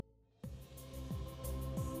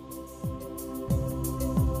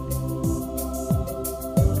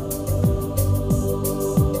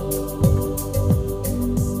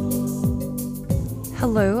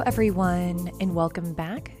everyone, and welcome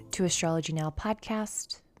back to Astrology Now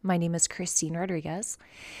podcast. My name is Christine Rodriguez,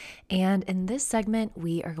 and in this segment,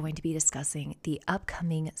 we are going to be discussing the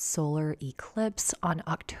upcoming solar eclipse on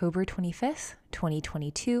October 25th,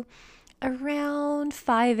 2022, around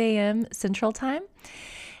 5 a.m. Central Time.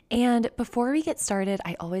 And before we get started,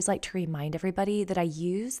 I always like to remind everybody that I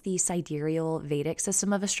use the sidereal Vedic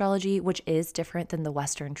system of astrology, which is different than the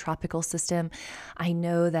Western tropical system. I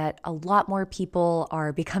know that a lot more people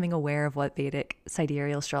are becoming aware of what Vedic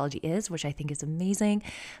sidereal astrology is, which I think is amazing.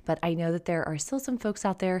 But I know that there are still some folks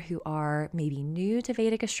out there who are maybe new to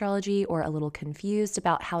Vedic astrology or a little confused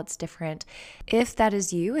about how it's different. If that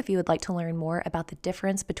is you, if you would like to learn more about the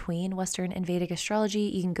difference between Western and Vedic astrology,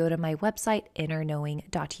 you can go to my website,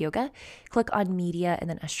 innerknowing.yoga. Click on media and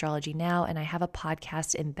then astrology now, and I have a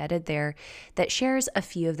podcast embedded there that shares a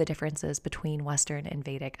few of the differences between Western and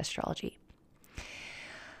Vedic astrology.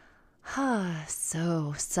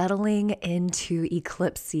 So settling into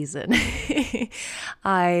eclipse season.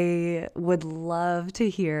 I would love to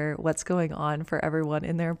hear what's going on for everyone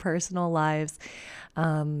in their personal lives.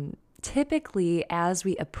 Typically, as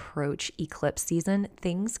we approach eclipse season,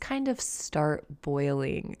 things kind of start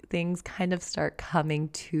boiling. Things kind of start coming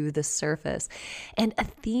to the surface. And a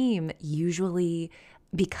theme usually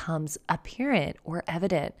becomes apparent or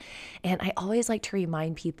evident. And I always like to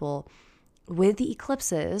remind people with the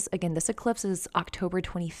eclipses, again, this eclipse is October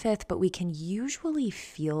 25th, but we can usually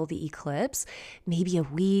feel the eclipse maybe a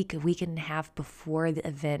week and a half before the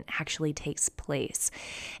event actually takes place.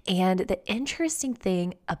 And the interesting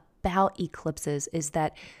thing about eclipses is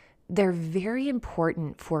that they're very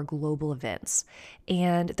important for global events,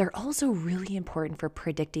 and they're also really important for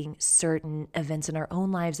predicting certain events in our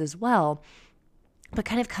own lives as well. But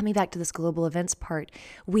kind of coming back to this global events part,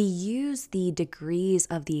 we use the degrees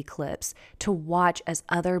of the eclipse to watch as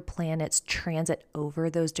other planets transit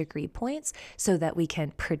over those degree points so that we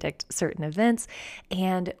can predict certain events.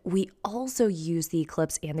 And we also use the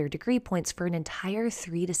eclipse and their degree points for an entire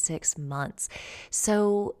 3 to 6 months.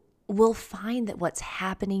 So we'll find that what's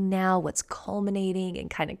happening now, what's culminating and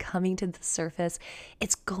kind of coming to the surface,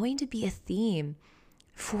 it's going to be a theme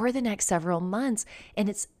for the next several months. And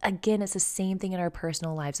it's the same thing in our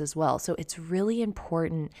personal lives as well. So it's really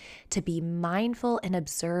important to be mindful and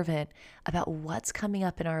observant about what's coming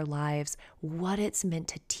up in our lives, what it's meant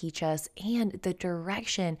to teach us, and the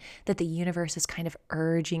direction that the universe is kind of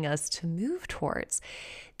urging us to move towards.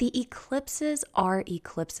 The eclipses are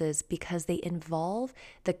eclipses because they involve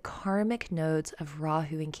the karmic nodes of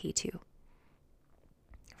Rahu and Ketu,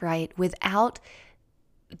 right? Without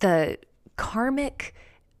the karmic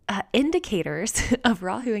indicators of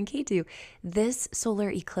Rahu and Ketu, this solar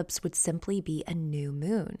eclipse would simply be a new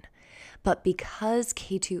moon. But because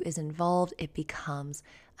Ketu is involved, it becomes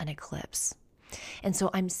an eclipse. And so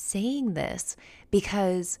I'm saying this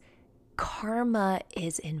because karma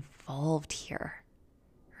is involved here,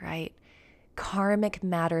 right? Karmic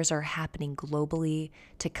matters are happening globally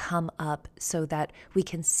to come up so that we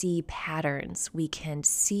can see patterns, we can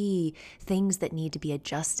see things that need to be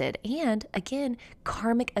adjusted. And again,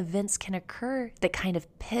 karmic events can occur that kind of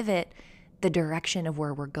pivot the direction of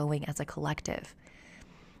where we're going as a collective.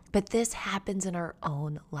 But this happens in our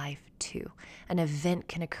own life too. An event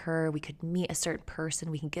can occur, we could meet a certain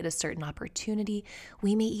person, we can get a certain opportunity,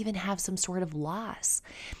 we may even have some sort of loss.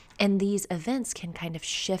 And these events can kind of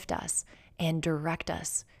shift us and direct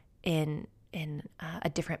us in a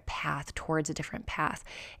different path, towards a different path.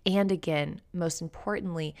 And again, most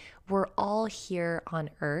importantly, we're all here on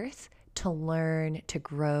Earth to learn, to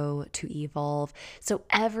grow, to evolve. So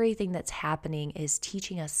everything that's happening is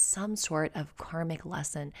teaching us some sort of karmic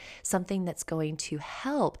lesson, something that's going to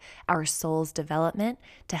help our soul's development,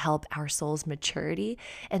 to help our soul's maturity.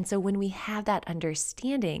 And so when we have that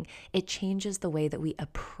understanding, it changes the way that we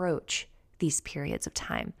approach these periods of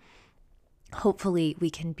time. Hopefully we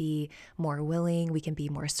can be more willing, we can be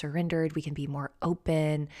more surrendered, we can be more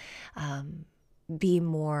open, be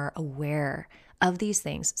more aware of these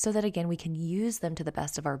things so that, again, we can use them to the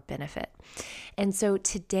best of our benefit. And so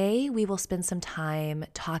today we will spend some time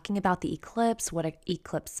talking about the eclipse, what an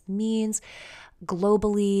eclipse means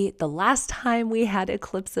globally. The last time we had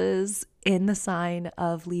eclipses in the sign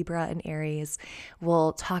of Libra and Aries,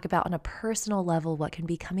 we'll talk about on a personal level what can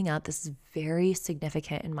be coming up. This is very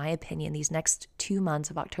significant, in my opinion, these next 2 months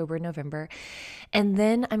of October and November. And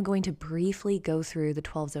then I'm going to briefly go through the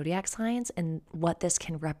 12 zodiac signs and what this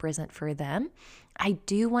can represent for them. I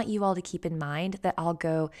do want you all to keep in mind that I'll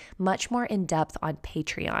go much more in depth on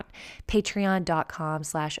Patreon,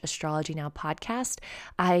 patreon.com/astrologynowpodcast.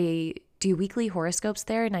 I do weekly horoscopes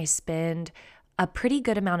there, and I spend a pretty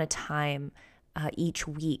good amount of time each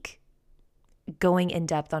week, going in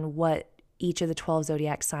depth on what each of the 12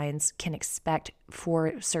 zodiac signs can expect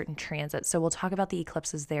for certain transits. So we'll talk about the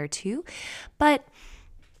eclipses there too. But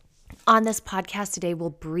on this podcast today, we'll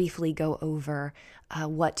briefly go over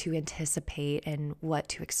what to anticipate and what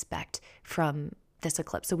to expect from this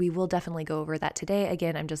eclipse. So we will definitely go over that today.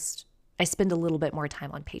 Again, I spend a little bit more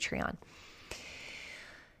time on Patreon.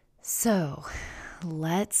 So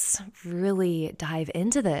let's really dive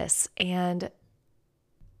into this. And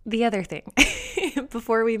the other thing,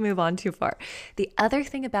 before we move on too far, the other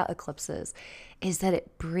thing about eclipses is that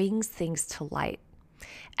it brings things to light.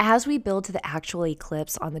 As we build to the actual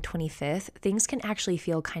eclipse on the 25th, things can actually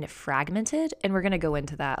feel kind of fragmented, and we're going to go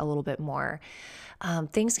into that a little bit more.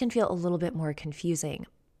 Things can feel a little bit more confusing,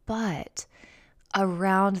 but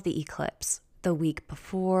around the eclipse, the week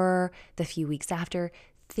before, the few weeks after,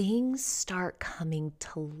 things start coming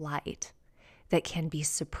to light that can be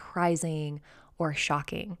surprising or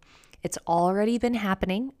shocking. It's already been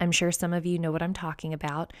happening. I'm sure some of you know what I'm talking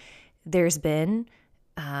about. There's been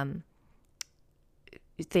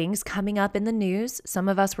things coming up in the news. Some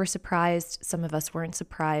of us were surprised. Some of us weren't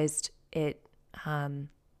surprised. It's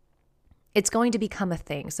going to become a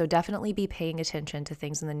thing. So definitely be paying attention to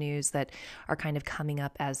things in the news that are kind of coming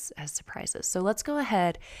up as surprises. So let's go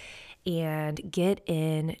ahead and get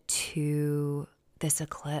into this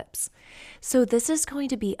eclipse. So this is going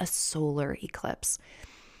to be a solar eclipse.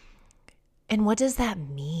 And what does that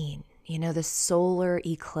mean? You know, the solar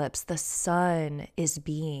eclipse, the sun is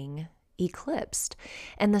being eclipsed.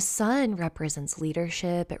 And the sun represents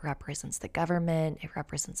leadership, it represents the government, it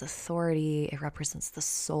represents authority, it represents the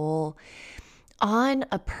soul. On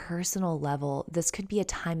a personal level, this could be a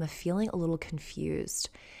time of feeling a little confused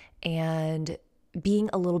and being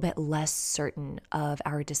a little bit less certain of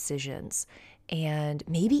our decisions and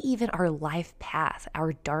maybe even our life path,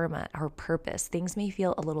 our dharma, our purpose. Things may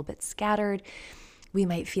feel a little bit scattered. We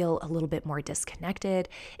might feel a little bit more disconnected.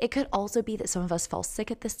 It could also be that some of us fall sick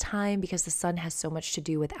at this time because the sun has so much to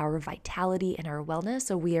do with our vitality and our wellness.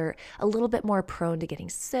 So we are a little bit more prone to getting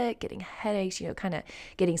sick, getting headaches, kind of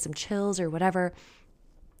getting some chills or whatever.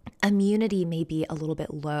 Immunity may be a little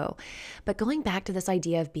bit low. But going back to this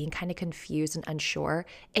idea of being kind of confused and unsure,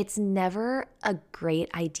 it's never a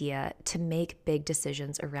great idea to make big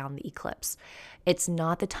decisions around the eclipse. It's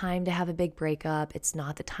not the time to have a big breakup. It's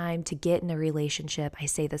not the time to get in a relationship. I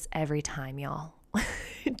say this every time, y'all.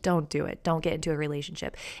 Don't do it. Don't get into a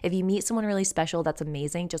relationship. If you meet someone really special, that's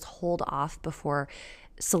amazing. Just hold off before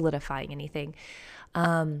solidifying anything.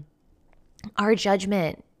 Our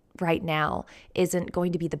judgment right now isn't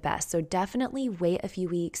going to be the best. So definitely wait a few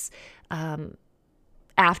weeks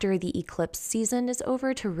after the eclipse season is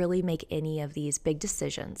over to really make any of these big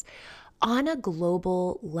decisions. On a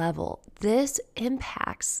global level, this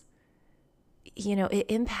impacts, it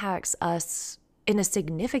impacts us in a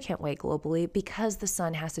significant way globally because the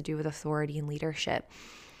sun has to do with authority and leadership.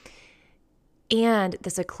 And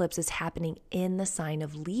this eclipse is happening in the sign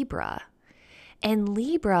of Libra. And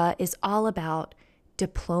Libra is all about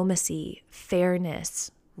diplomacy,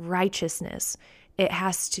 fairness, righteousness. It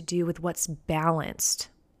has to do with what's balanced.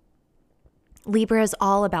 Libra is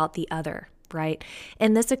all about the other, right?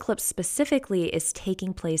 And this eclipse specifically is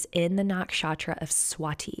taking place in the nakshatra of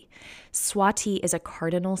Swati. Swati is a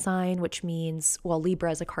cardinal sign, which means, Libra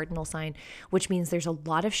is a cardinal sign, which means there's a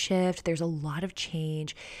lot of shift, there's a lot of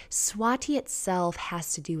change. Swati itself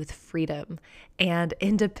has to do with freedom and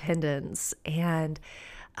independence and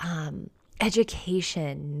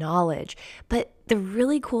education, knowledge. But the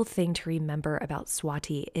really cool thing to remember about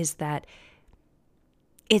Swati is that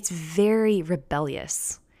it's very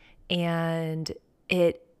rebellious and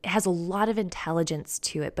it has a lot of intelligence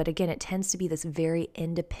to it. But again, it tends to be this very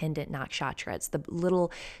independent nakshatra. It's the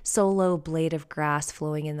little solo blade of grass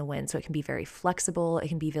flowing in the wind. So it can be very flexible. It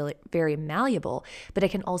can be very, very malleable, but it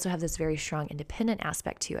can also have this very strong independent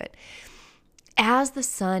aspect to it. As the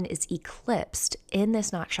sun is eclipsed in this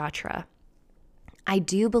nakshatra, I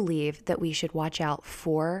do believe that we should watch out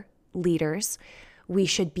for leaders. We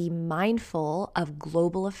should be mindful of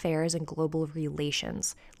global affairs and global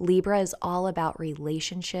relations. Libra is all about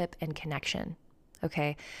relationship and connection.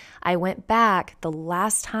 Okay. I went back the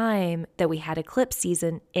last time that we had eclipse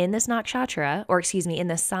season in this nakshatra, in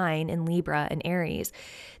this sign in Libra and Aries.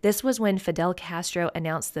 This was when Fidel Castro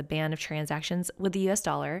announced the ban of transactions with the US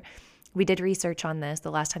dollar. We did research on this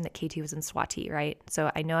the last time that KT was in Swati, right?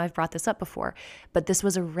 So I know I've brought this up before, but this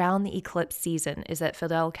was around the eclipse season, is that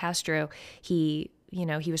Fidel Castro, he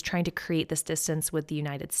he was trying to create this distance with the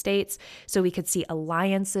United States. So we could see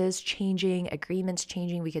alliances changing, agreements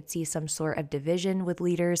changing. We could see some sort of division with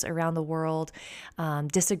leaders around the world,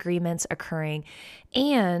 disagreements occurring.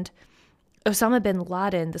 And Osama bin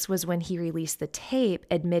Laden, this was when he released the tape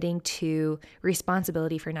admitting to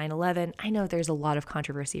responsibility for 9/11. I know there's a lot of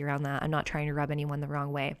controversy around that. I'm not trying to rub anyone the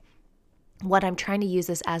wrong way. What I'm trying to use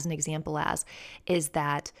this as an example is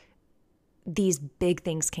that these big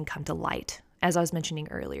things can come to light. As I was mentioning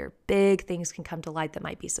earlier, big things can come to light that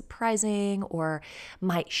might be surprising or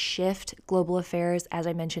might shift global affairs, as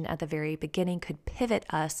I mentioned at the very beginning, could pivot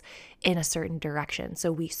us in a certain direction.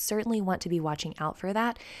 So we certainly want to be watching out for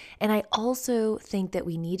that. And I also think that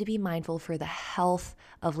we need to be mindful for the health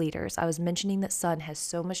of leaders. I was mentioning that sun has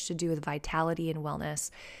so much to do with vitality and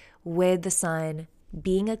wellness. With the sun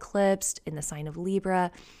being eclipsed in the sign of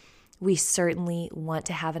Libra, we certainly want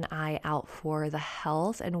to have an eye out for the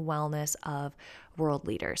health and wellness of world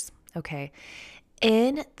leaders. Okay.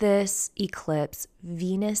 In this eclipse,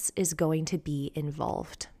 Venus is going to be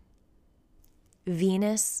involved.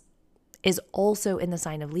 Venus is also in the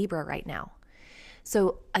sign of Libra right now.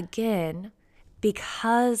 So again,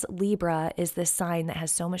 because Libra is this sign that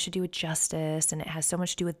has so much to do with justice and it has so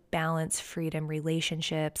much to do with balance, freedom,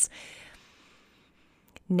 relationships,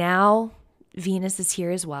 now Venus is here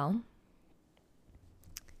as well.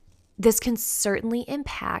 This can certainly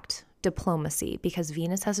impact diplomacy because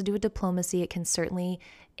Venus has to do with diplomacy. It can certainly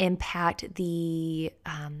impact the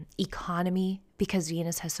economy because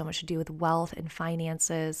Venus has so much to do with wealth and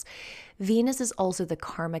finances. Venus is also the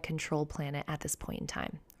karma control planet at this point in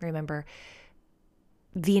time. Remember,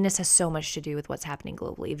 Venus has so much to do with what's happening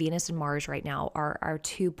globally. Venus and Mars right now are our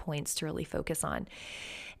 2 points to really focus on.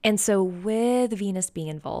 And so with Venus being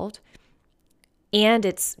involved, and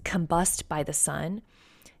it's combusted by the sun,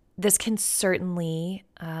 this can certainly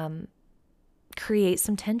create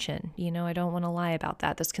some tension. I don't want to lie about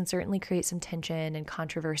that. This can certainly create some tension and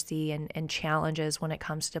controversy and challenges when it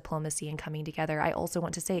comes to diplomacy and coming together. I also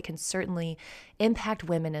want to say it can certainly impact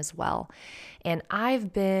women as well. And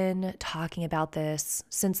I've been talking about this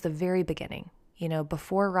since the very beginning,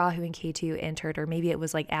 before Rahu and Ketu entered, or maybe it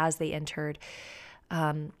was like as they entered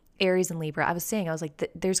Aries and Libra. I was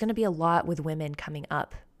like, there's going to be a lot with women coming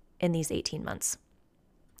up in these 18 months.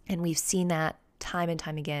 And we've seen that time and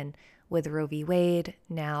time again with Roe v. Wade,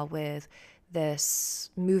 now with this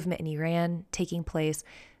movement in Iran taking place,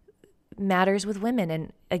 matters with women.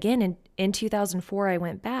 And again, in 2004, I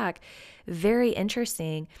went back, very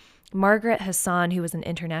interesting. Margaret Hassan, who was an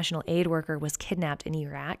international aid worker, was kidnapped in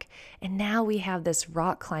Iraq. And now we have this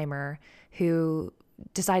rock climber who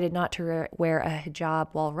decided not to wear a hijab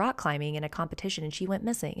while rock climbing in a competition, and she went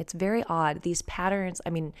missing. It's very odd. These patterns,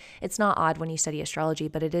 it's not odd when you study astrology,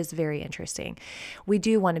 but it is very interesting. We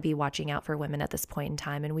do want to be watching out for women at this point in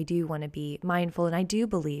time, and we do want to be mindful, and I do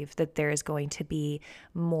believe that there is going to be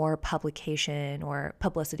more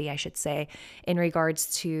publicity, I should say, in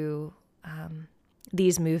regards to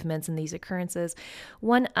these movements and these occurrences.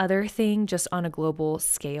 One other thing, just on a global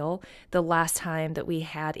scale, the last time that we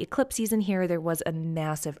had eclipse season here, there was a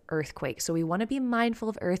massive earthquake. So we want to be mindful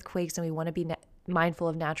of earthquakes, and we want to be mindful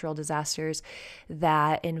of natural disasters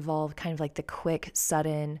that involve kind of like the quick,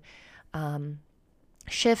 sudden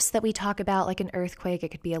shifts that we talk about, like an earthquake. It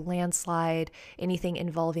could be a landslide, anything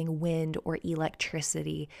involving wind or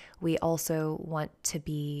electricity. We also want to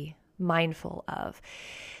be mindful of.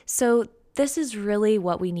 So this is really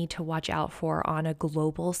what we need to watch out for on a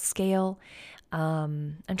global scale.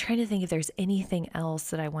 I'm trying to think if there's anything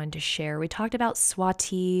else that I wanted to share. We talked about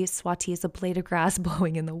Swati. Swati is a blade of grass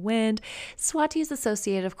blowing in the wind. Swati is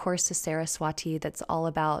associated, of course, to Saraswati. That's all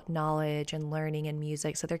about knowledge and learning and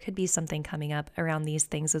music. So there could be something coming up around these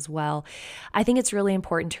things as well. I think it's really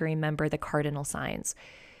important to remember the cardinal signs.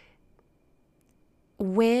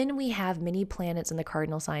 When we have many planets in the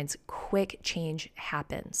cardinal signs, quick change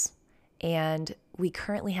happens. And we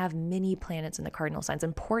currently have many planets in the cardinal signs,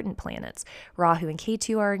 important planets. Rahu and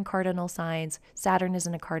Ketu are in cardinal signs. Saturn is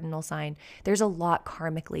in a cardinal sign. There's a lot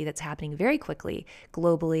karmically that's happening very quickly,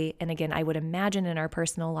 globally. And again, I would imagine in our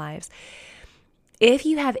personal lives. If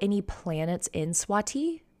you have any planets in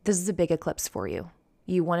Swati, this is a big eclipse for you.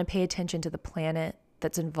 You want to pay attention to the planet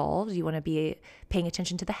that's involved. You want to be paying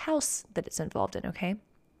attention to the house that it's involved in, okay?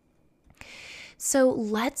 So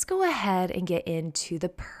let's go ahead and get into the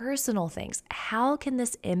personal things. How can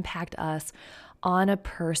this impact us on a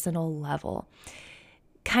personal level?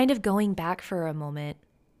 Kind of going back for a moment,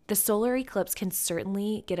 the solar eclipse can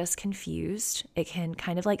certainly get us confused. It can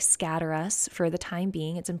kind of like scatter us for the time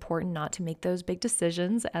being. It's important not to make those big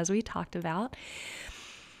decisions, as we talked about.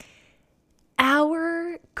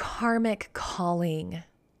 Our karmic calling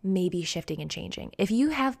may be shifting and changing. If you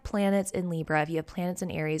have planets in Libra, if you have planets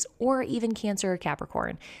in Aries, or even Cancer or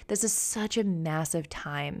Capricorn, this is such a massive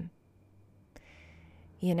time,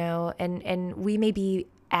 and we may be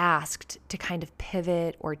asked to kind of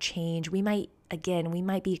pivot or change. We might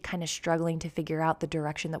be kind of struggling to figure out the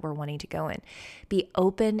direction that we're wanting to go in. Be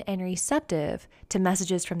open and receptive to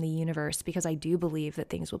messages from the universe, because I do believe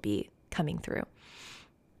that things will be coming through.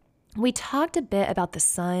 We talked a bit about the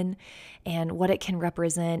sun and what it can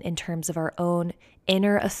represent in terms of our own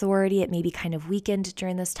inner authority. It may be kind of weakened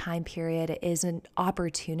during this time period. It is an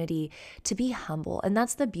opportunity to be humble, and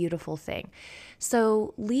that's the beautiful thing.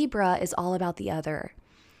 So Libra is all about the other,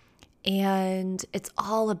 and it's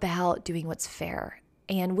all about doing what's fair.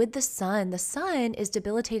 And with the sun is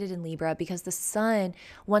debilitated in Libra because the sun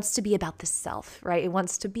wants to be about the self, right? It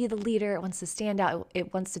wants to be the leader. It wants to stand out.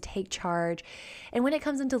 It wants to take charge. And when it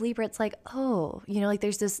comes into Libra, it's like, like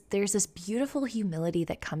there's this beautiful humility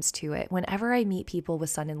that comes to it. Whenever I meet people with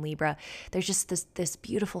sun in Libra, there's just this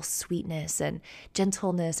beautiful sweetness and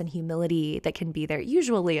gentleness and humility that can be there.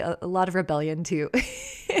 Usually a lot of rebellion too,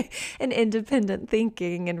 and independent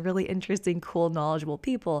thinking and really interesting, cool, knowledgeable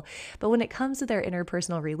people. But when it comes to their interpersonal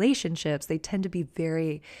relationships, they tend to be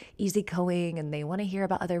very easygoing, and they want to hear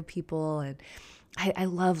about other people. And I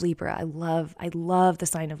love Libra. I love the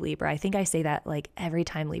sign of Libra. I think I say that like every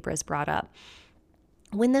time Libra is brought up.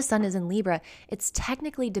 When the sun is in Libra, it's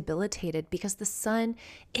technically debilitated because the sun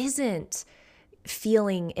isn't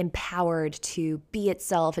feeling empowered to be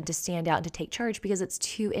itself and to stand out and to take charge, because it's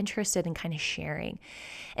too interested in kind of sharing.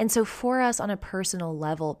 And so for us on a personal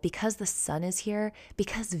level, because the sun is here,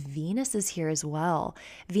 because Venus is here as well,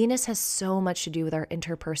 Venus has so much to do with our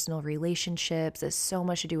interpersonal relationships, has so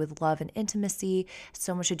much to do with love and intimacy,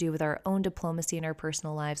 so much to do with our own diplomacy in our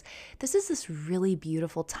personal lives. This is this really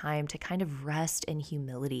beautiful time to kind of rest in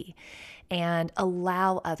humility and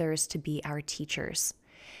allow others to be our teachers.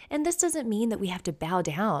 And this doesn't mean that we have to bow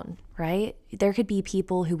down, right? There could be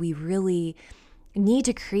people who we really need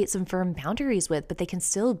to create some firm boundaries with, but they can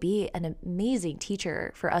still be an amazing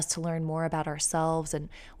teacher for us to learn more about ourselves and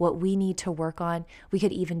what we need to work on. We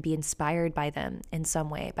could even be inspired by them in some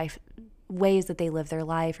way, by ways that they live their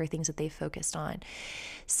life or things that they focused on.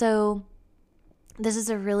 So this is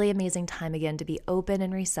a really amazing time, again, to be open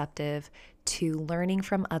and receptive to learning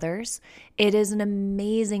from others. It is an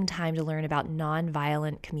amazing time to learn about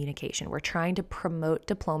nonviolent communication. We're trying to promote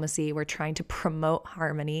diplomacy. We're trying to promote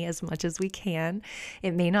harmony as much as we can.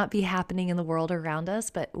 It may not be happening in the world around us,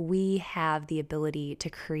 but we have the ability to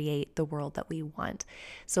create the world that we want.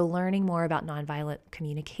 So learning more about nonviolent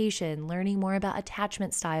communication, learning more about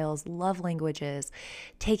attachment styles, love languages,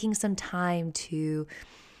 taking some time to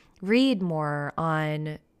read more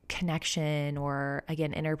on connection or,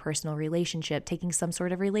 again, interpersonal relationship, taking some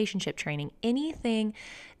sort of relationship training, anything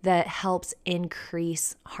that helps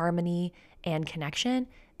increase harmony and connection.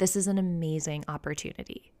 This is an amazing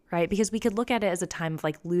opportunity, right? Because we could look at it as a time of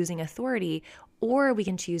like losing authority, or we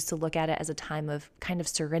can choose to look at it as a time of kind of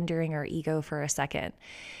surrendering our ego for a second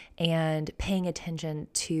and paying attention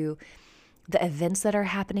to the events that are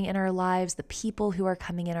happening in our lives, the people who are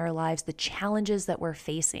coming in our lives, the challenges that we're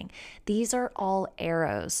facing. These are all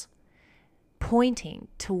arrows pointing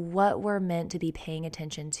to what we're meant to be paying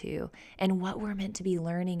attention to and what we're meant to be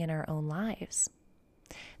learning in our own lives.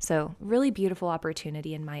 So, really beautiful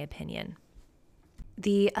opportunity, in my opinion.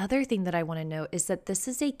 The other thing that I want to note is that this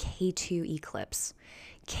is a K2 eclipse.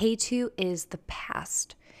 K2 is the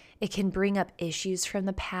past. It can bring up issues from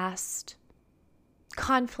the past,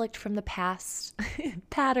 conflict from the past,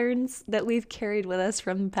 patterns that we've carried with us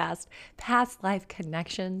from the past life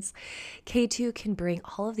connections. K2 can bring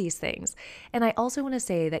all of these things. And I also want to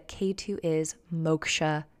say that K2 is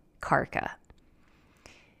Moksha Karka.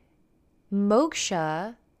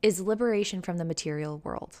 Moksha is liberation from the material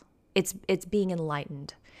world. It's being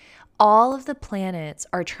enlightened. All of the planets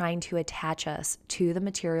are trying to attach us to the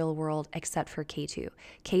material world except for K2.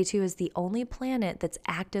 K2 is the only planet that's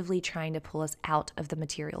actively trying to pull us out of the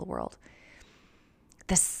material world.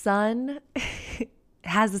 The sun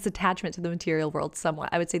has this attachment to the material world somewhat.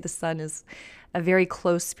 I would say the sun is a very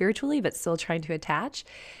close spiritually, but still trying to attach.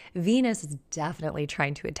 Venus is definitely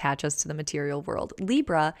trying to attach us to the material world.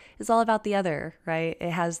 Libra is all about the other, right? It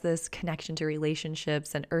has this connection to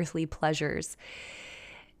relationships and earthly pleasures.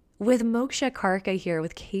 With Moksha Karka here,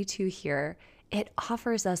 with K2 here, it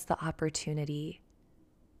offers us the opportunity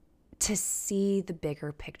to see the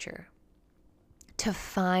bigger picture, to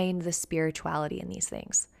find the spirituality in these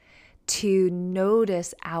things, to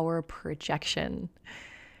notice our projection.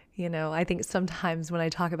 I think sometimes when I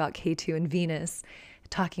talk about K2 and Venus,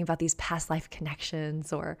 talking about these past life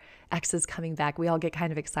connections or exes coming back, we all get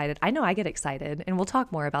kind of excited. I know I get excited, and we'll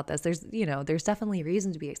talk more about this. There's definitely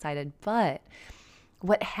reason to be excited, but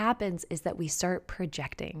what happens is that we start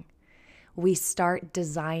projecting. We start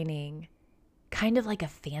designing kind of like a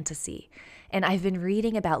fantasy. And I've been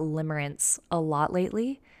reading about limerence a lot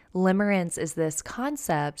lately. Limerence is this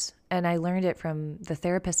concept, and I learned it from the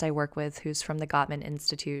therapist I work with who's from the Gottman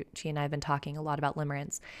Institute. She and I have been talking a lot about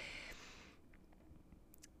limerence.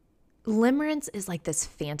 Limerence is like this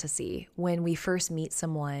fantasy. When we first meet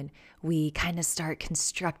someone, we kind of start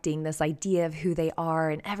constructing this idea of who they are,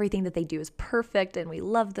 and everything that they do is perfect, and we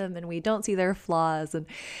love them and we don't see their flaws. And,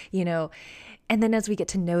 and then as we get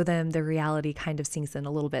to know them, the reality kind of sinks in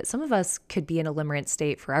a little bit. Some of us could be in a limerence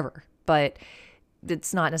state forever, but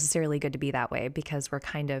it's not necessarily good to be that way, because we're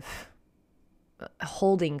kind of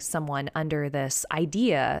holding someone under this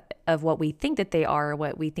idea of what we think that they are,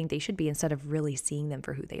 what we think they should be, instead of really seeing them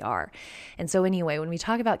for who they are. And so anyway, when we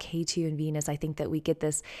talk about K2 and Venus, I think that we get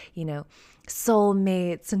this,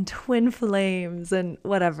 soulmates and twin flames and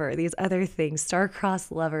whatever, these other things,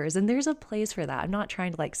 star-crossed lovers. And there's a place for that. I'm not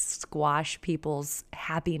trying to squash people's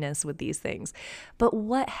happiness with these things. But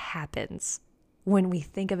what happens when we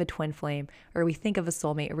think of a twin flame, or we think of a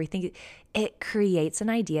soulmate, or we think it creates an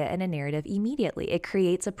idea and a narrative immediately. It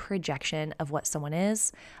creates a projection of what someone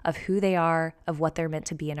is, of who they are, of what they're meant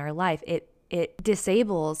to be in our life. It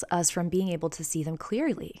disables us from being able to see them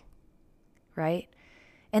clearly, right?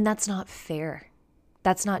 And that's not fair.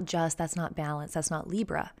 That's not just, that's not balanced, that's not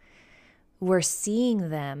Libra. We're seeing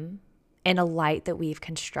them in a light that we've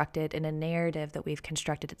constructed, in a narrative that we've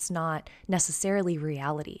constructed. It's not necessarily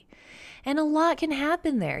reality. And a lot can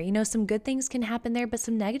happen there. Some good things can happen there, but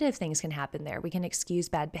some negative things can happen there. We can excuse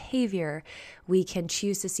bad behavior. We can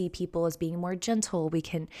choose to see people as being more gentle. We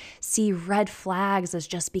can see red flags as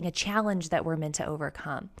just being a challenge that we're meant to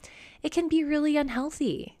overcome. It can be really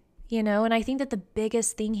unhealthy, and I think that the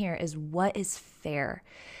biggest thing here is what is fair.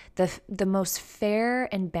 The most fair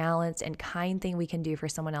and balanced and kind thing we can do for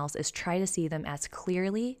someone else is try to see them as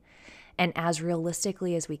clearly and as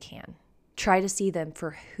realistically as we can. Try to see them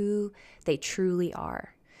for who they truly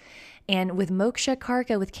are. And with Moksha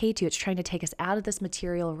Karka, with K2, it's trying to take us out of this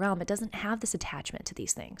material realm. It doesn't have this attachment to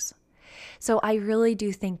these things. So I really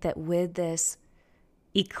do think that with this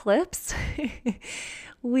eclipse,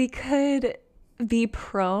 we could be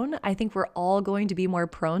prone. I think we're all going to be more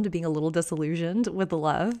prone to being a little disillusioned with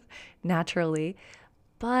love, naturally.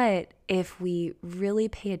 But if we really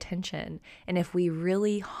pay attention, and if we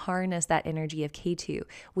really harness that energy of K2,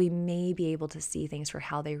 we may be able to see things for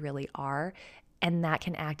how they really are. And that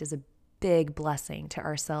can act as a big blessing to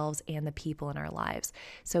ourselves and the people in our lives.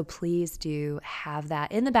 So please do have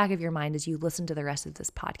that in the back of your mind as you listen to the rest of this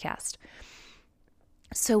podcast.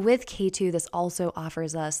 So with K2, this also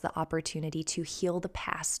offers us the opportunity to heal the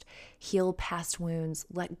past, heal past wounds,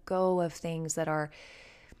 let go of things that are,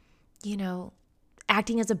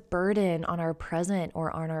 acting as a burden on our present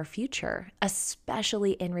or on our future,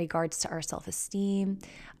 especially in regards to our self-esteem,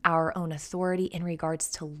 our own authority, in regards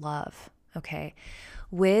to love, okay?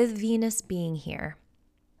 With Venus being here,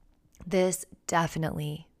 this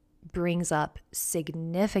definitely brings up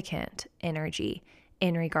significant energy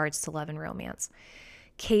in regards to love and romance.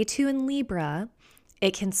 K2 in Libra,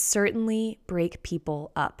 it can certainly break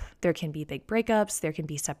people up. There can be big breakups, there can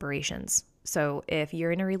be separations. So if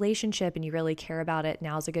you're in a relationship and you really care about it,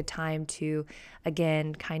 now's a good time to,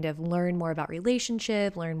 again, kind of learn more about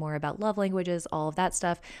relationship, learn more about love languages, all of that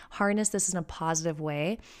stuff. Harness this in a positive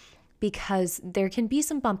way, because there can be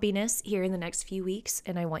some bumpiness here in the next few weeks,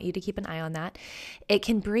 and I want you to keep an eye on that. It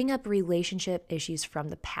can bring up relationship issues from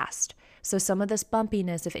the past. So some of this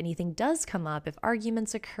bumpiness, if anything does come up, if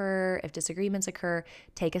arguments occur, if disagreements occur,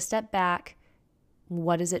 take a step back.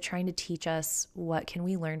 What is it trying to teach us? What can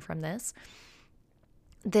we learn from this?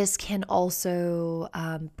 This can also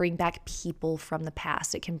bring back people from the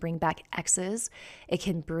past. It can bring back exes. It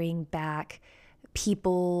can bring back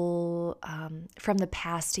people from the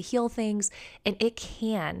past to heal things. And it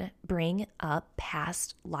can bring up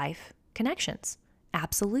past life connections.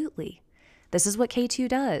 Absolutely. This is what K2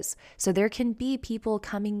 does. So there can be people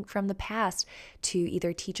coming from the past to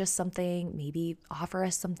either teach us something, maybe offer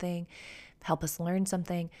us something, help us learn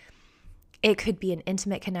something. It could be an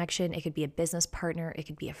intimate connection. It could be a business partner. It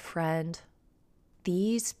could be a friend.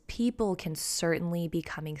 These people can certainly be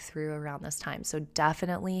coming through around this time. So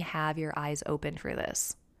definitely have your eyes open for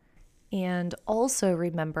this. And also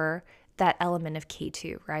remember that element of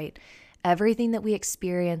K2, right? Everything that we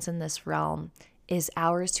experience in this realm is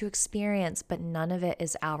ours to experience, but none of it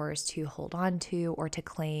is ours to hold on to or to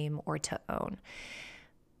claim or to own.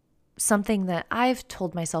 something that I've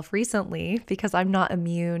told myself recently, because I'm not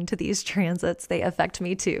immune to these transits, they affect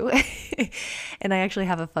me too. And I actually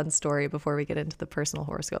have a fun story before we get into the personal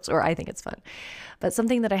horoscopes, or I think it's fun. But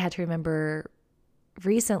something that I had to remember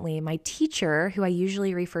recently, my teacher, who I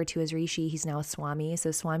usually refer to as Rishi, he's now a Swami. So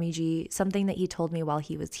Swamiji, something that he told me while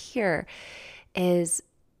he was here is,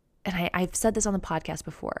 and I've said this on the podcast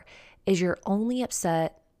before, is you're only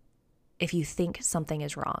upset if you think something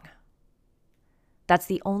is wrong. That's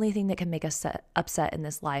the only thing that can make us upset in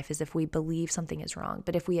this life, is if we believe something is wrong.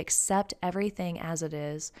 But if we accept everything as it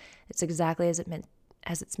is, it's exactly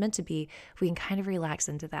as it's meant to be, we can kind of relax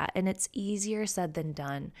into that. And it's easier said than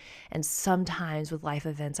done. And sometimes with life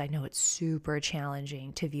events, I know it's super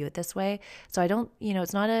challenging to view it this way. So I don't,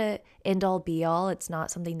 it's not a end all be all. It's not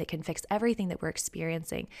something that can fix everything that we're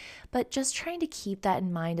experiencing, but just trying to keep that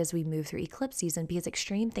in mind as we move through eclipse season, because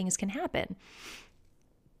extreme things can happen.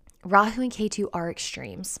 Rahu and Ketu are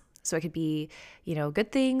extremes. So it could be,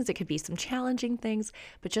 good things, it could be some challenging things,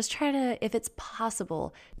 but just try to, if it's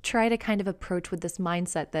possible, try to kind of approach with this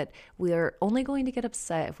mindset that we're only going to get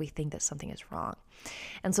upset if we think that something is wrong.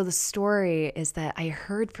 And so the story is that I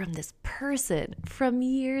heard from this person from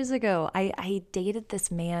years ago. I dated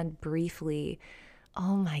this man briefly.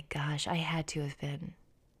 Oh my gosh, I had to have been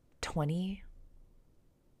 20.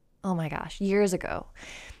 Oh my gosh, years ago.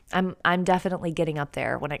 I'm definitely getting up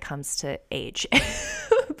there when it comes to age.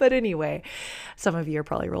 But anyway, some of you are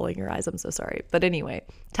probably rolling your eyes. I'm so sorry. But anyway,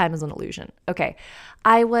 time is an illusion. Okay.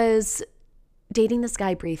 I was dating this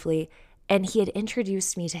guy briefly, and he had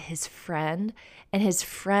introduced me to his friend, and his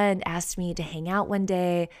friend asked me to hang out one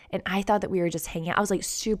day, and I thought that we were just hanging out. I was like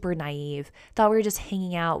super naive, thought we were just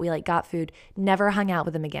hanging out. We got food, never hung out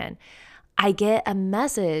with him again. I get a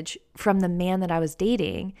message from the man that I was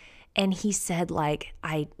dating, and he said,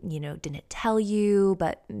 I didn't tell you,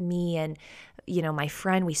 but me and, my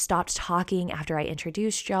friend, we stopped talking after I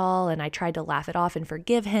introduced y'all, and I tried to laugh it off and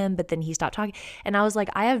forgive him, but then he stopped talking. And I was like,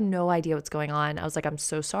 I have no idea what's going on. I was like, I'm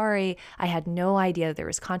so sorry. I had no idea that there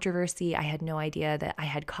was controversy. I had no idea that I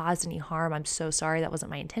had caused any harm. I'm so sorry. That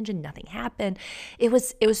wasn't my intention. Nothing happened. It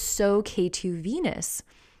was so K2 Venus.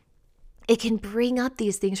 It can bring up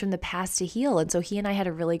these things from the past to heal. And so he and I had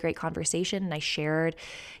a really great conversation, and I shared,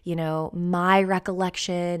 my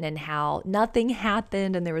recollection and how nothing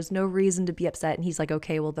happened and there was no reason to be upset. And he's like,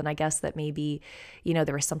 okay, well then I guess that maybe,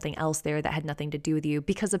 there was something else there that had nothing to do with you,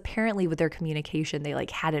 because apparently with their communication, they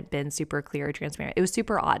hadn't been super clear or transparent. It was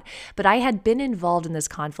super odd, but I had been involved in this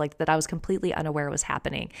conflict that I was completely unaware was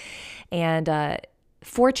happening. And,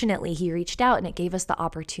 fortunately, he reached out, and it gave us the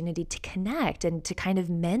opportunity to connect and to kind of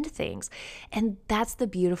mend things. And that's the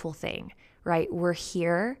beautiful thing, right? We're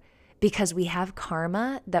here because we have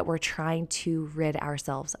karma that we're trying to rid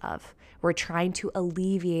ourselves of. We're trying to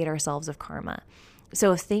alleviate ourselves of karma.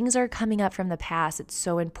 So if things are coming up from the past, it's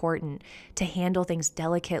so important to handle things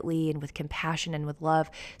delicately and with compassion and with love,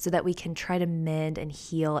 so that we can try to mend and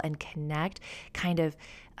heal and connect, kind of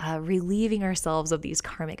relieving ourselves of these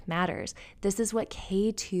karmic matters. This is what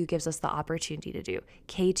K2 gives us the opportunity to do.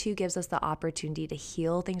 K2 gives us the opportunity to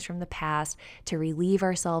heal things from the past, to relieve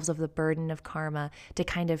ourselves of the burden of karma, to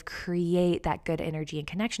kind of create that good energy and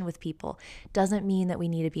connection with people. Doesn't mean that we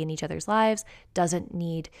need to be in each other's lives, doesn't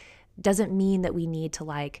mean that we need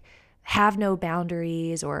to have no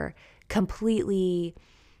boundaries or completely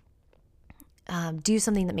do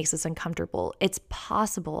something that makes us uncomfortable. It's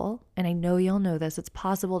possible, and I know y'all know this, it's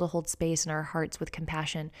possible to hold space in our hearts with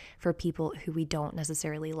compassion for people who we don't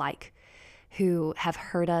necessarily like, who have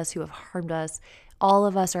hurt us, who have harmed us. All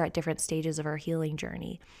of us are at different stages of our healing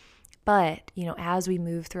journey. But, as we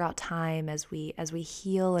move throughout time, as we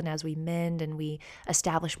heal and as we mend and we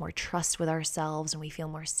establish more trust with ourselves and we feel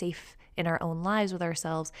more safe in our own lives with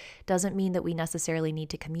ourselves, doesn't mean that we necessarily need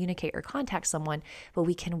to communicate or contact someone, but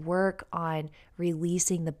we can work on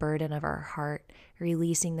releasing the burden of our heart,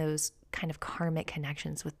 releasing those kind of karmic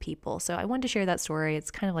connections with people. So I wanted to share that story.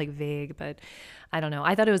 It's kind of vague, but I don't know.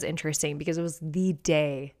 I thought it was interesting because it was the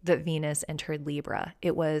day that Venus entered Libra.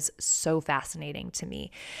 It was so fascinating to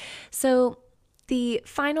me. So the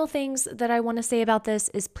final things that I want to say about this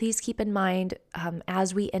is, please keep in mind,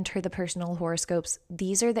 as we enter the personal horoscopes,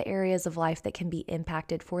 these are the areas of life that can be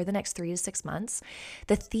impacted for the next 3 to 6 months.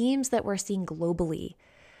 The themes that we're seeing globally,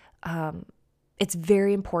 it's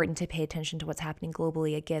very important to pay attention to what's happening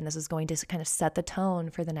globally. Again, this is going to kind of set the tone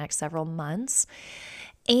for the next several months.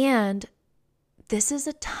 And this is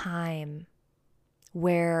a time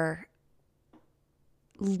where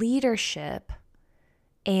leadership,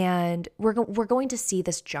 and we're going to see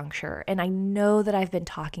this juncture. And I know that I've been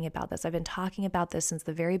talking about this. I've been talking about this since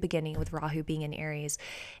the very beginning, with Rahu being in Aries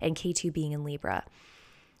and K2 being in Libra.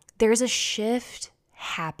 There's a shift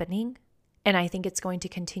happening, and I think it's going to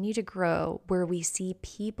continue to grow, where we see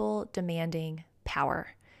people demanding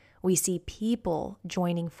power. We see people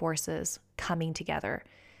joining forces, coming together,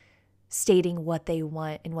 stating what they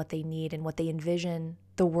want and what they need and what they envision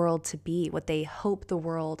the world to be, what they hope the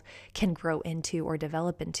world can grow into or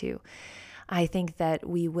develop into. I think that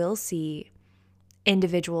we will see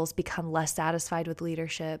individuals become less satisfied with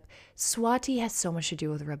leadership. Swati has so much to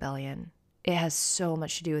do with rebellion. It has so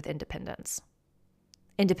much to do with independence.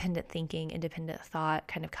 Independent thinking, independent thought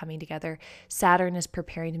kind of coming together. Saturn is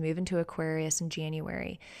preparing to move into Aquarius in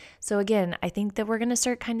January. So again, I think that we're going to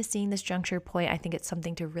start kind of seeing this juncture point. I think it's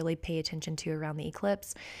something to really pay attention to around the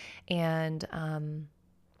eclipse, and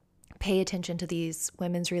pay attention to these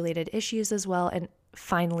women's related issues as well. And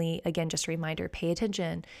finally, again, just a reminder, pay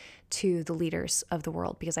attention to the leaders of the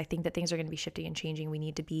world, because I think that things are going to be shifting and changing. We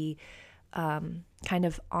need to be kind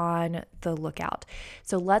of on the lookout.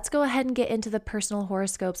 So let's go ahead and get into the personal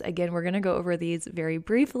horoscopes. Again, we're going to go over these very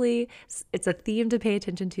briefly. It's a theme to pay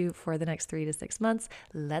attention to for the next 3 to 6 months.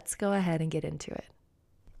 Let's go ahead and get into it.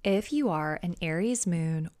 If you are an Aries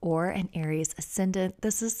moon or an Aries ascendant,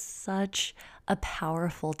 this is such a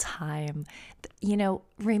powerful time. You know,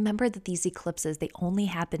 remember that these eclipses, they only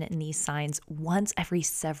happen in these signs once every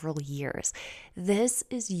several years. This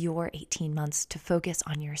is your 18 months to focus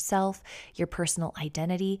on yourself, your personal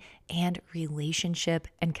identity, and relationship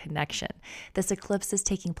and connection. This eclipse is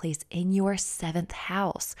taking place in your 7th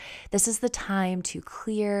house. This is the time to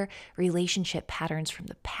clear relationship patterns from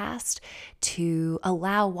the past, to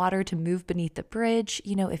allow water to move beneath the bridge.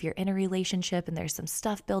 You know, if you're in a relationship and there's some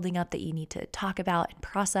stuff building up that you need to talk about and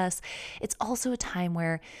process, it's also a time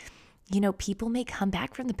where, you know, people may come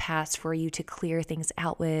back from the past for you to clear things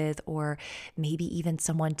out with, or maybe even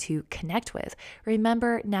someone to connect with.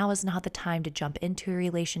 Remember, now is not the time to jump into a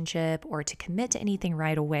relationship or to commit to anything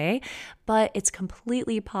right away, but it's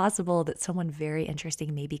completely possible that someone very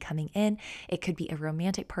interesting may be coming in. It could be a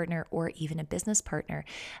romantic partner or even a business partner.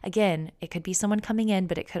 Again, it could be someone coming in,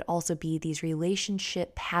 but it could also be these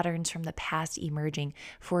relationship patterns from the past emerging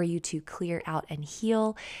for you to clear out and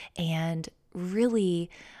heal, and really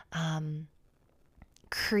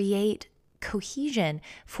create cohesion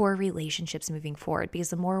for relationships moving forward. Because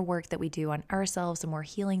the more work that we do on ourselves, the more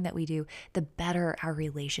healing that we do, the better our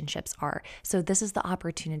relationships are. So this is the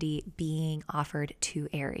opportunity being offered to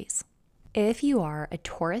Aries. If you are a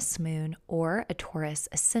Taurus moon or a Taurus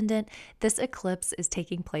ascendant, this eclipse is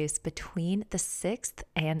taking place between the 6th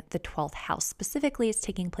and the 12th house. Specifically, it's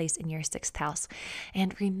taking place in your 6th house.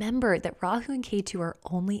 And remember that Rahu and Ketu are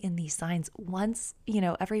only in these signs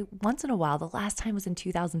every once in a while. The last time was in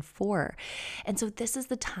 2004. And so this is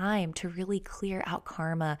the time to really clear out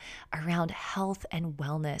karma around health and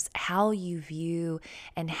wellness, how you view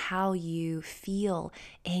and how you feel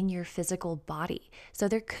in your physical body. So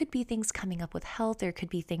there could be things coming up with health. There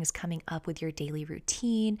could be things coming up with your daily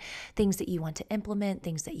routine, things that you want to implement,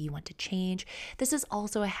 things that you want to change. This is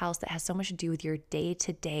also a house that has so much to do with your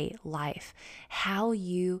day-to-day life, how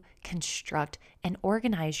you construct and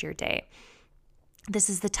organize your day. This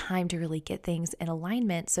is the time to really get things in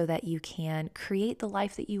alignment so that you can create the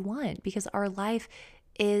life that you want, because our life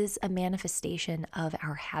is a manifestation of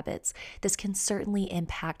our habits. This can certainly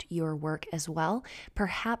impact your work as well.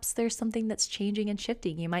 Perhaps there's something that's changing and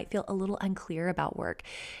shifting. You might feel a little unclear about work.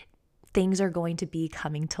 Things are going to be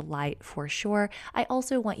coming to light for sure. I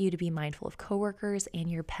also want you to be mindful of coworkers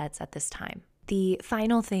and your pets at this time. The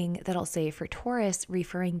final thing that I'll say for Taurus,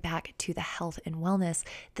 referring back to the health and wellness,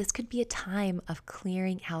 this could be a time of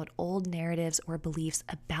clearing out old narratives or beliefs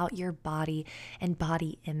about your body and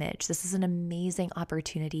body image. This is an amazing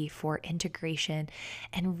opportunity for integration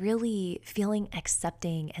and really feeling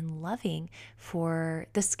accepting and loving for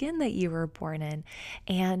the skin that you were born in.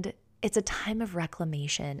 And it's a time of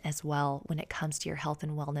reclamation as well when it comes to your health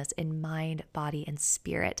and wellness in mind, body, and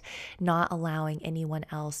spirit, not allowing anyone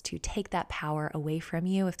else to take that power away from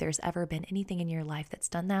you. If there's ever been anything in your life that's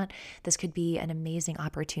done that, this could be an amazing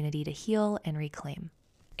opportunity to heal and reclaim.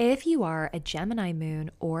 If you are a Gemini moon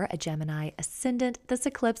or a Gemini ascendant, this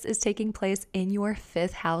eclipse is taking place in your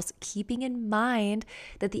 5th house, keeping in mind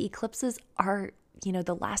that the eclipses are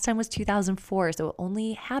the last time was 2004, so it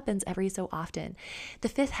only happens every so often. The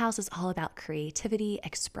 5th house is all about creativity,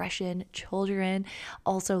 expression, children,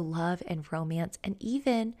 also love and romance, and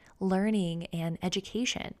even learning and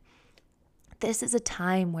education. This is a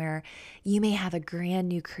time where you may have a grand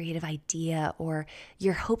new creative idea, or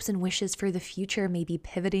your hopes and wishes for the future may be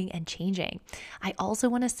pivoting and changing. I also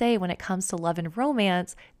want to say, when it comes to love and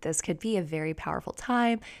romance, this could be a very powerful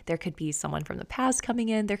time. There could be someone from the past coming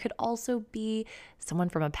in. There could also be someone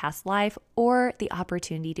from a past life, or the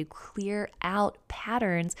opportunity to clear out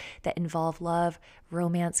patterns that involve love,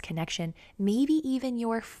 romance, connection, maybe even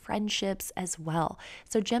your friendships as well.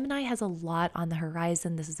 So Gemini has a lot on the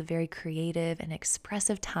horizon. This is a very creative and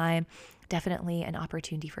expressive time. Definitely an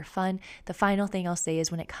opportunity for fun. The final thing I'll say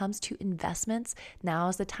is, when it comes to investments, now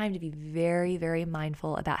is the time to be very, very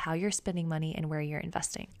mindful about how you're spending money and where you're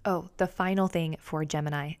investing. Oh, the final thing for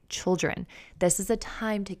Gemini, children. This is a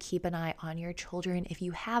time to keep an eye on your children. If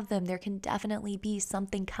you have them, there can definitely be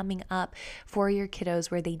something coming up for your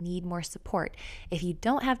kiddos where they need more support. If you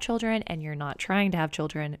don't have children and you're not trying to have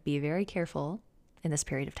children, be very careful in this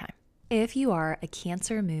period of time. If you are a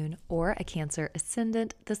Cancer moon or a Cancer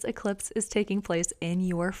ascendant, this eclipse is taking place in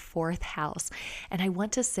your 4th house. And I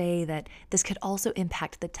want to say that this could also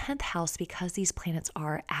impact the 10th house, because these planets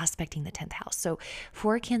are aspecting the 10th house. So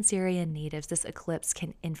for Cancerian natives, this eclipse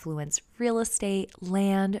can influence real estate,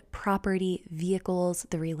 land, property, vehicles,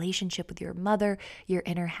 the relationship with your mother, your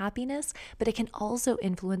inner happiness, but it can also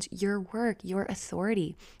influence your work, your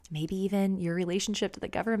authority, maybe even your relationship to the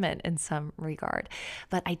government in some regard.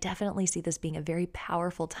 But I definitely see this being a very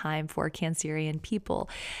powerful time for Cancerian people.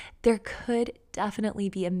 There could definitely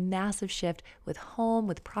be a massive shift with home,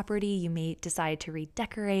 with property. You may decide to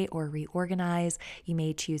redecorate or reorganize. You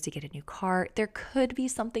may choose to get a new car. There could be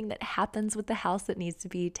something that happens with the house that needs to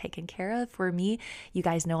be taken care of. For me, you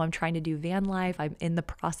guys know I'm trying to do van life. I'm in the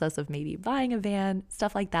process of maybe buying a van,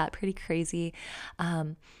 stuff like that, pretty crazy.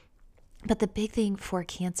 But the big thing for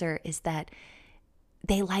Cancer is that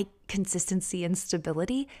they like consistency and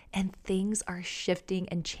stability, and things are shifting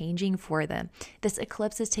and changing for them. This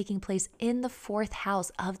eclipse is taking place in the 4th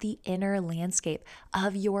house of the inner landscape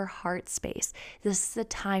of your heart space. This is the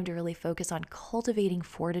time to really focus on cultivating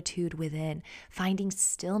fortitude within, finding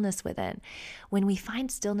stillness within. When we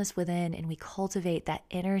find stillness within and we cultivate that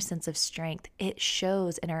inner sense of strength, it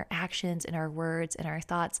shows in our actions, in our words, in our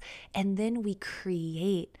thoughts, and then we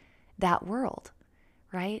create that world.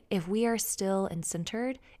 Right? If we are still and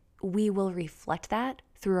centered, we will reflect that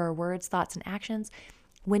through our words, thoughts, and actions.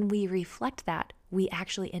 When we reflect that, we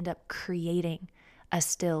actually end up creating a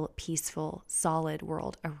still, peaceful, solid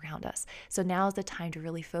world around us. So now is the time to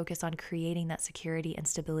really focus on creating that security and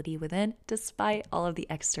stability within, despite all of the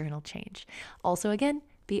external change. Also, again,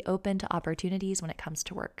 be open to opportunities when it comes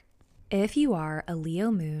to work. If you are a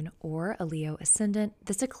Leo moon or a Leo ascendant,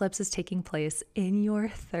 this eclipse is taking place in your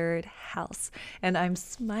 3rd house. And I'm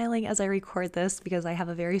smiling as I record this because I have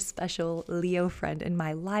a very special Leo friend in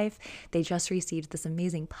my life. They just received this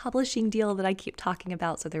amazing publishing deal that I keep talking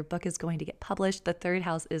about. So their book is going to get published. The 3rd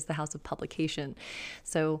house is the house of publication.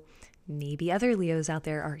 So maybe other Leos out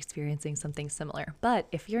there are experiencing something similar. But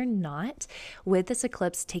if you're not, with this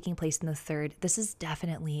eclipse taking place in the 3rd, this is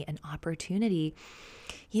definitely an opportunity.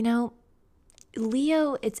 You know,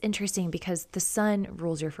 Leo, it's interesting because the sun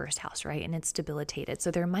rules your 1st house, right? And it's debilitated. So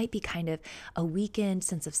there might be kind of a weakened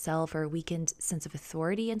sense of self or a weakened sense of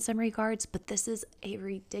authority in some regards, but this is a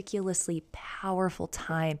ridiculously powerful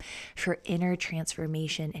time for inner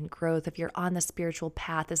transformation and growth. If you're on the spiritual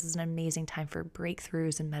path, this is an amazing time for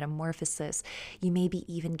breakthroughs and metamorphosis. You may be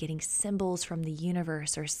even getting symbols from the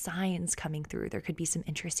universe or signs coming through. There could be some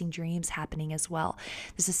interesting dreams happening as well.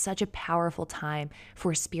 This is such a powerful time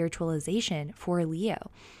for spiritualization for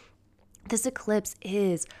Leo. This eclipse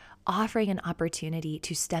is offering an opportunity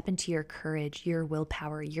to step into your courage, your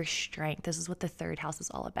willpower, your strength. This is what the 3rd house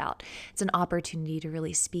is all about. It's an opportunity to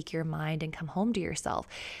really speak your mind and come home to yourself.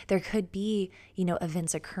 There could be,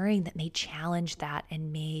 events occurring that may challenge that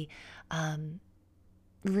and may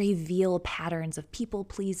reveal patterns of people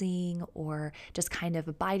pleasing or just kind of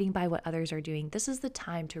abiding by what others are doing. This is the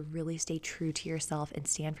time to really stay true to yourself and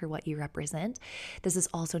stand for what you represent. This is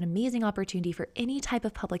also an amazing opportunity for any type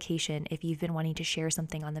of publication. If you've been wanting to share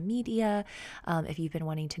something on the media, if you've been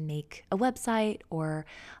wanting to make a website or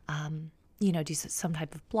do some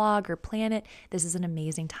type of blog or plan it, this is an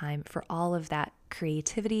amazing time for all of that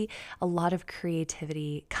creativity, a lot of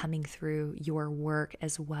creativity coming through your work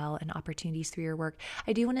as well, and opportunities through your work.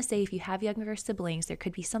 I do want to say, if you have younger siblings, there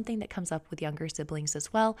could be something that comes up with younger siblings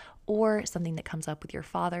as well, or something that comes up with your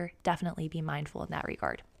father. Definitely be mindful in that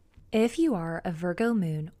regard. If you are a Virgo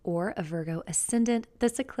moon or a Virgo ascendant,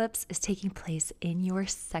 this eclipse is taking place in your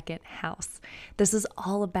 2nd house. This is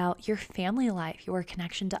all about your family life, your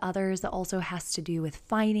connection to others. That also has to do with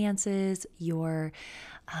finances, your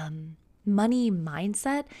money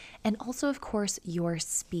mindset, and also, of course, your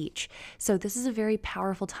speech. So, this is a very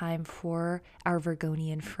powerful time for our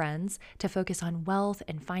Virgonian friends to focus on wealth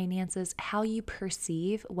and finances, how you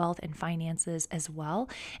perceive wealth and finances as well.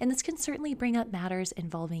 And this can certainly bring up matters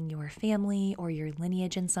involving your family or your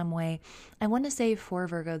lineage in some way. I want to say for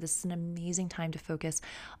Virgo, this is an amazing time to focus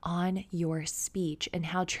on your speech and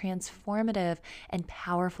how transformative and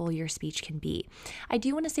powerful your speech can be. I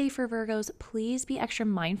do want to say for Virgos, please be extra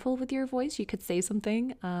mindful with your voice. You could say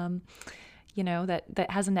something, that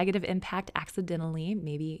has a negative impact accidentally,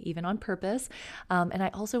 maybe even on purpose. And I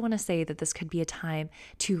also want to say that this could be a time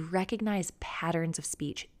to recognize patterns of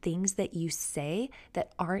speech, things that you say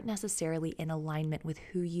that aren't necessarily in alignment with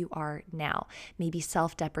who you are now. Maybe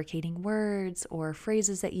self-deprecating words or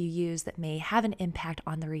phrases that you use that may have an impact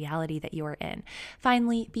on the reality that you are in.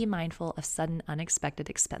 Finally, be mindful of sudden unexpected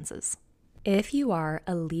expenses. If you are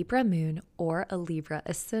a Libra moon or a Libra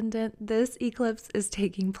ascendant, this eclipse is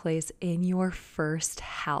taking place in your first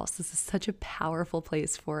house. This is such a powerful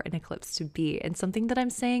place for an eclipse to be, and something that I'm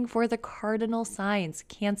saying for the cardinal signs,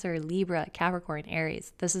 Cancer, Libra, Capricorn,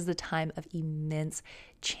 Aries. This is the time of immense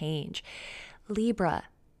change. Libra,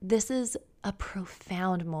 this is a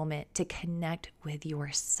profound moment to connect with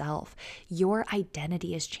yourself. Your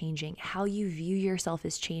identity is changing. How you view yourself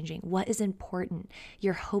is changing. What is important,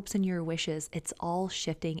 your hopes and your wishes, it's all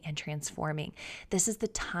shifting and transforming. This is the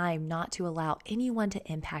time not to allow anyone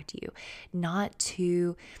to impact you, not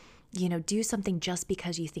to do something just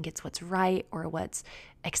because you think it's what's right or what's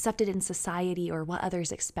accepted in society or what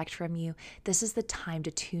others expect from you. This is the time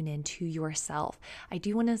to tune in to yourself. I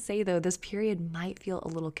do want to say, though, this period might feel a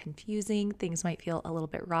little confusing. Things might feel a little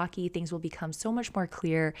bit rocky. Things will become so much more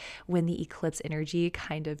clear when the eclipse energy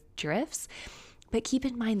kind of drifts. But keep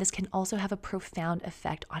in mind, this can also have a profound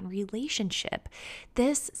effect on relationship.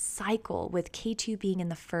 This cycle with Ketu being in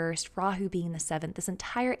the first, Rahu being in the seventh, this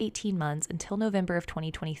entire 18 months until November of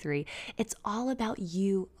 2023, it's all about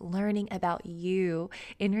you learning about you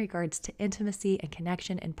in regards to intimacy and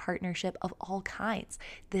connection and partnership of all kinds.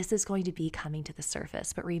 This is going to be coming to the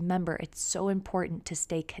surface. But remember, it's so important to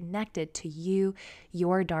stay connected to you,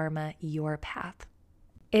 your dharma, your path.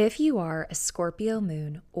 If you are a Scorpio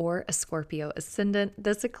moon or a Scorpio ascendant,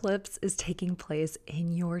 this eclipse is taking place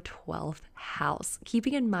in your 12th house.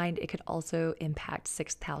 Keeping in mind, it could also impact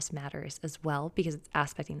 6th house matters as well because it's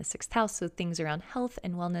aspecting the 6th house. So things around health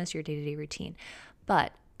and wellness, your day-to-day routine.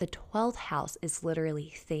 But the 12th house is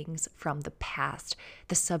literally things from the past,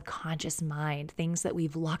 the subconscious mind, things that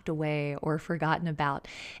we've locked away or forgotten about.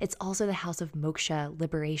 It's also the house of moksha,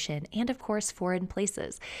 liberation, and of course, foreign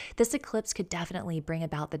places. This eclipse could definitely bring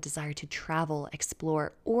about the desire to travel,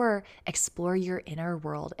 explore your inner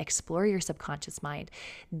world, explore your subconscious mind.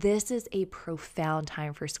 This is a profound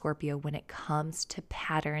time for Scorpio when it comes to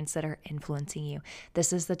patterns that are influencing you.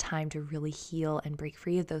 This is the time to really heal and break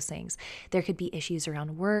free of those things. There could be issues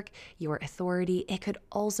around work, your authority. It could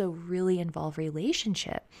also really involve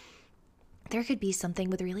relationship. There could be something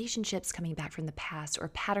with relationships coming back from the past or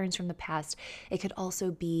patterns from the past. It could also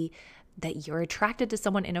be that you're attracted to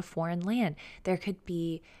someone in a foreign land. There could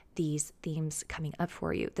be these themes coming up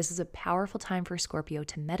for you. This is a powerful time for Scorpio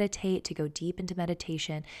to meditate, to go deep into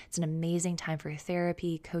meditation. It's an amazing time for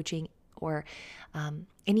therapy, coaching, or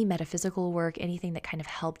any metaphysical work, anything that kind of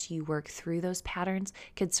helped you work through those patterns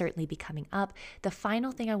could certainly be coming up. The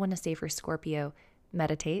final thing I want to say for Scorpio,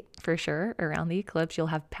 meditate for sure around the eclipse. You'll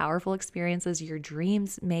have powerful experiences. Your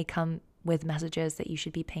dreams may come with messages that you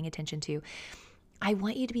should be paying attention to. I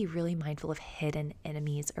want you to be really mindful of hidden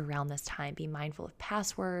enemies around this time. Be mindful of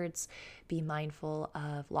passwords, be mindful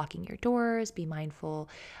of locking your doors, be mindful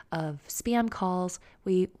of spam calls.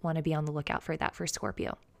 We want to be on the lookout for that for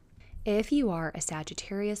Scorpio. If you are a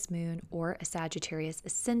Sagittarius moon or a Sagittarius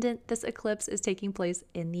ascendant, this eclipse is taking place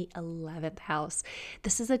in the 11th house.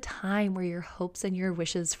 This is a time where your hopes and your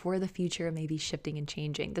wishes for the future may be shifting and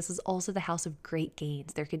changing. This is also the house of great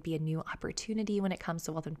gains. There could be a new opportunity when it comes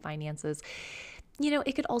to wealth and finances.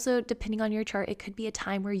 It could also, depending on your chart, it could be a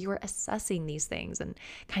time where you're assessing these things and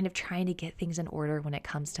kind of trying to get things in order when it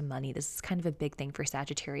comes to money. This is kind of a big thing for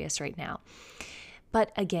Sagittarius right now.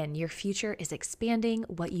 But again, your future is expanding.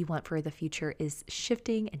 What you want for the future is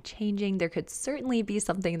shifting and changing. There could certainly be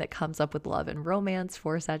something that comes up with love and romance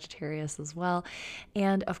for Sagittarius as well.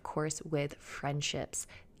 And of course, with friendships.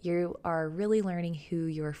 You are really learning who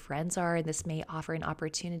your friends are, and this may offer an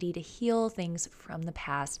opportunity to heal things from the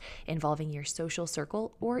past involving your social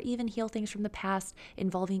circle, or even heal things from the past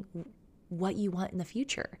involving what you want in the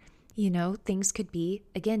future. Things could be,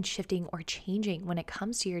 again, shifting or changing when it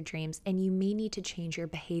comes to your dreams, and you may need to change your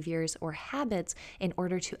behaviors or habits in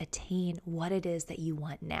order to attain what it is that you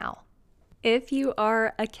want now. If you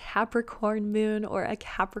are a Capricorn moon or a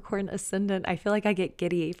Capricorn ascendant, I feel like I get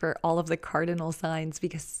giddy for all of the cardinal signs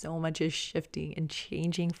because so much is shifting and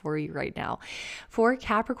changing for you right now. For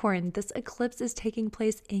Capricorn, this eclipse is taking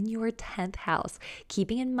place in your 10th house.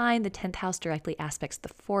 Keeping in mind the 10th house directly aspects the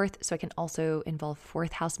 4th, so it can also involve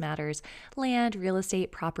 4th house matters, land, real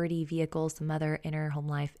estate, property, vehicles, the mother, inner home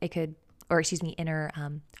life. It could inner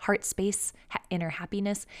heart space, inner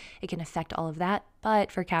happiness. It can affect all of that. But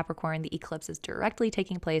for Capricorn, the eclipse is directly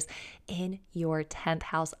taking place in your 10th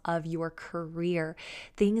house of your career.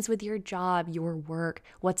 Things with your job, your work,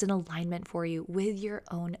 what's in alignment for you with your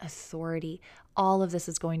own authority. All of this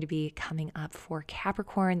is going to be coming up for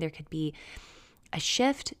Capricorn. There could be a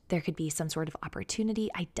shift. There could be some sort of opportunity.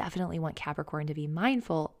 I definitely want Capricorn to be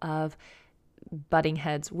mindful of butting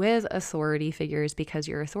heads with authority figures because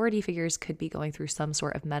your authority figures could be going through some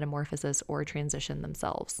sort of metamorphosis or transition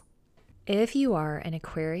themselves. If you are an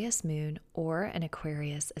Aquarius moon or an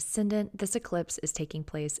Aquarius ascendant, this eclipse is taking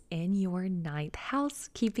place in your 9th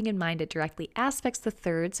house, keeping in mind it directly aspects the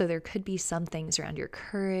 3rd. So there could be some things around your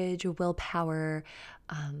courage, willpower,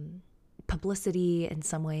 publicity in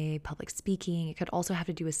some way, public speaking. It could also have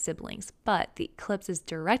to do with siblings, but the eclipse is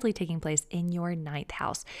directly taking place in your 9th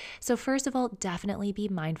house. So first of all, definitely be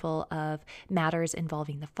mindful of matters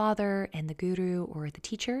involving the father and the guru or the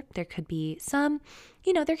teacher. There could be some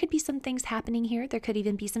things happening here. There could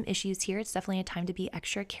even be some issues here. It's definitely a time to be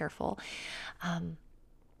extra careful.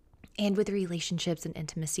 And with relationships and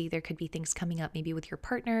intimacy, there could be things coming up, maybe with your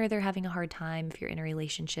partner, they're having a hard time if you're in a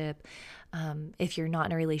relationship. If you're not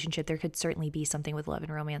in a relationship, there could certainly be something with love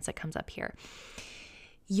and romance that comes up here.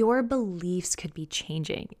 Your beliefs could be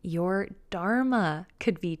changing. Your dharma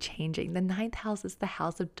could be changing. The 9th house is the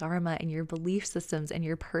house of dharma and your belief systems and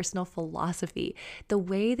your personal philosophy. The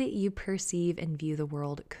way that you perceive and view the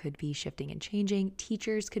world could be shifting and changing.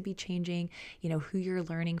 Teachers could be changing, who you're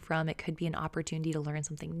learning from. It could be an opportunity to learn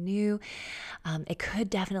something new. It could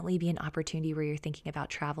definitely be an opportunity where you're thinking about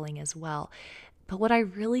traveling as well. But what I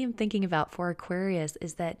really am thinking about for Aquarius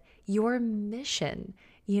is that your mission,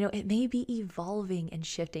 it may be evolving and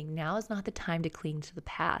shifting. Now is not the time to cling to the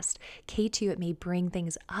past. K2, it may bring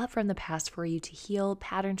things up from the past for you to heal,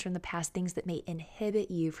 patterns from the past, things that may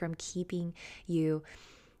inhibit you from keeping you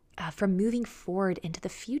from moving forward into the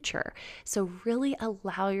future. So really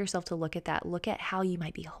allow yourself to look at that. Look at how you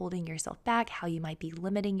might be holding yourself back, how you might be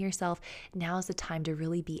limiting yourself. Now is the time to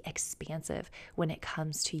really be expansive when it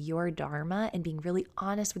comes to your dharma and being really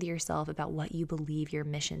honest with yourself about what you believe your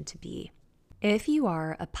mission to be. If you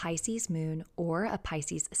are a Pisces moon or a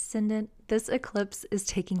Pisces ascendant, this eclipse is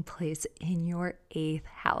taking place in your 8th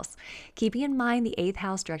house. Keeping in mind the 8th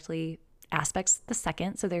house directly aspects the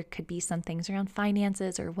 2nd, so there could be some things around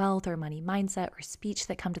finances or wealth or money mindset or speech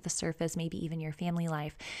that come to the surface, maybe even your family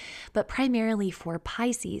life. But primarily for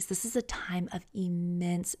Pisces, this is a time of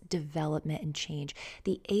immense development and change.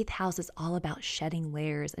 The 8th house is all about shedding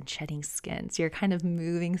layers and shedding skin. So you're kind of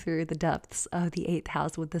moving through the depths of the 8th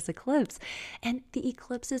house with this eclipse. And the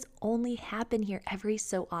eclipses only happen here every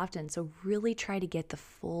so often. So really try to get the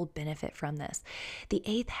full benefit from this. The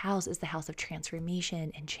 8th house is the house of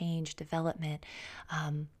transformation and change, development,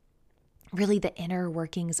 really the inner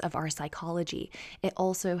workings of our psychology. It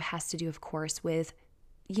also has to do, of course, with,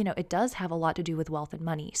 it does have a lot to do with wealth and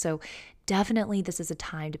money. So definitely this is a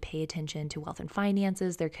time to pay attention to wealth and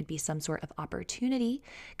finances. There could be some sort of opportunity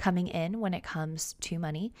coming in when it comes to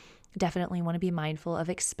money. Definitely want to be mindful of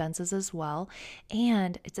expenses as well.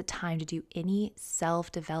 And it's a time to do any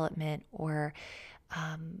self-development or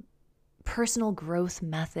personal growth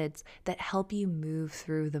methods that help you move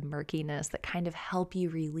through the murkiness, that kind of help you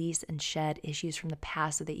release and shed issues from the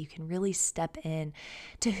past so that you can really step in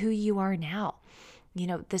to who you are now.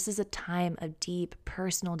 This is a time of deep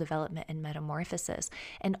personal development and metamorphosis.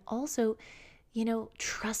 And also,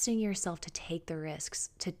 trusting yourself to take the risks,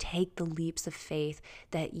 to take the leaps of faith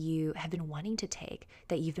that you have been wanting to take,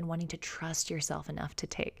 that you've been wanting to trust yourself enough to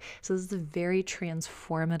take. So this is a very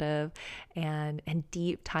transformative and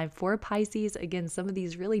deep time for Pisces. Again, some of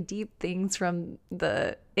these really deep things from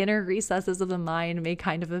the inner recesses of the mind may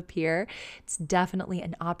kind of appear. It's definitely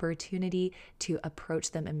an opportunity to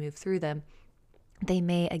approach them and move through them. They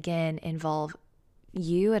may, again, involve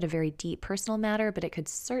you at a very deep personal matter, but it could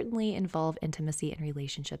certainly involve intimacy and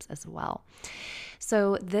relationships as well.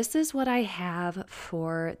 So this is what I have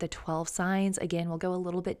for the 12 signs. Again, we'll go a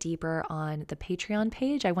little bit deeper on the Patreon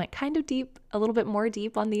page. I went kind of deep, a little bit more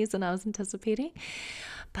deep on these than I was anticipating,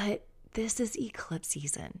 but this is eclipse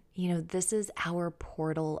season. This is our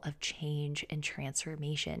portal of change and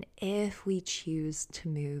transformation if we choose to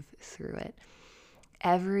move through it.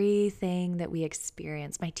 everything that we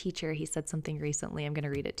experience. My teacher, he said something recently. I'm going to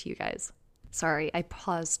read it to you guys. Sorry, I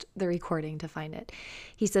paused the recording to find it.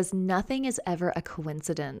 He says, nothing is ever a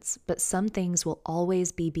coincidence, but some things will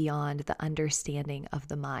always be beyond the understanding of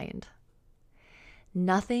the mind.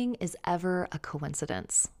 Nothing is ever a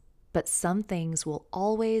coincidence, but some things will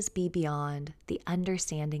always be beyond the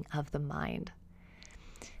understanding of the mind.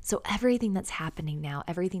 So everything that's happening now,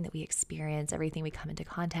 everything that we experience, everything we come into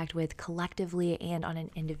contact with collectively and on an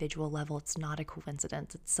individual level, it's not a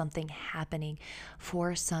coincidence. It's something happening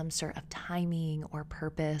for some sort of timing or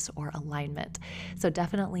purpose or alignment. So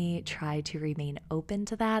definitely try to remain open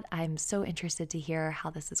to that. I'm so interested to hear how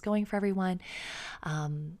this is going for everyone.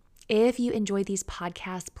 If you enjoy these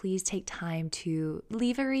podcasts, please take time to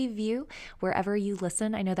leave a review wherever you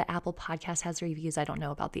listen. I know that Apple Podcast has reviews. I don't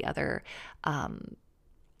know about the other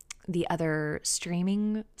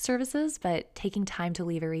streaming services, but taking time to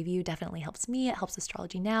leave a review definitely helps me. It helps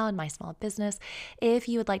Astrology Now and my small business. If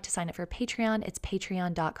you would like to sign up for Patreon, it's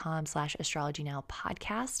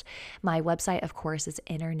patreon.com/astrologynowpodcast. My website, of course, is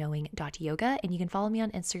innerknowing.yoga, and you can follow me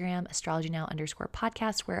on Instagram,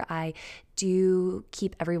 astrologynow_podcast, where I do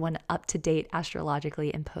keep everyone up to date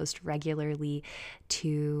astrologically and post regularly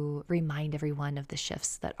to remind everyone of the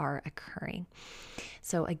shifts that are occurring.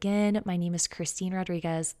 So again, my name is Christine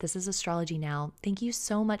Rodriguez. This is Astrology Now. Thank you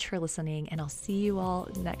so much for listening, and I'll see you all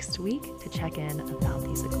next week to check in about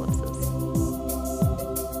these eclipses.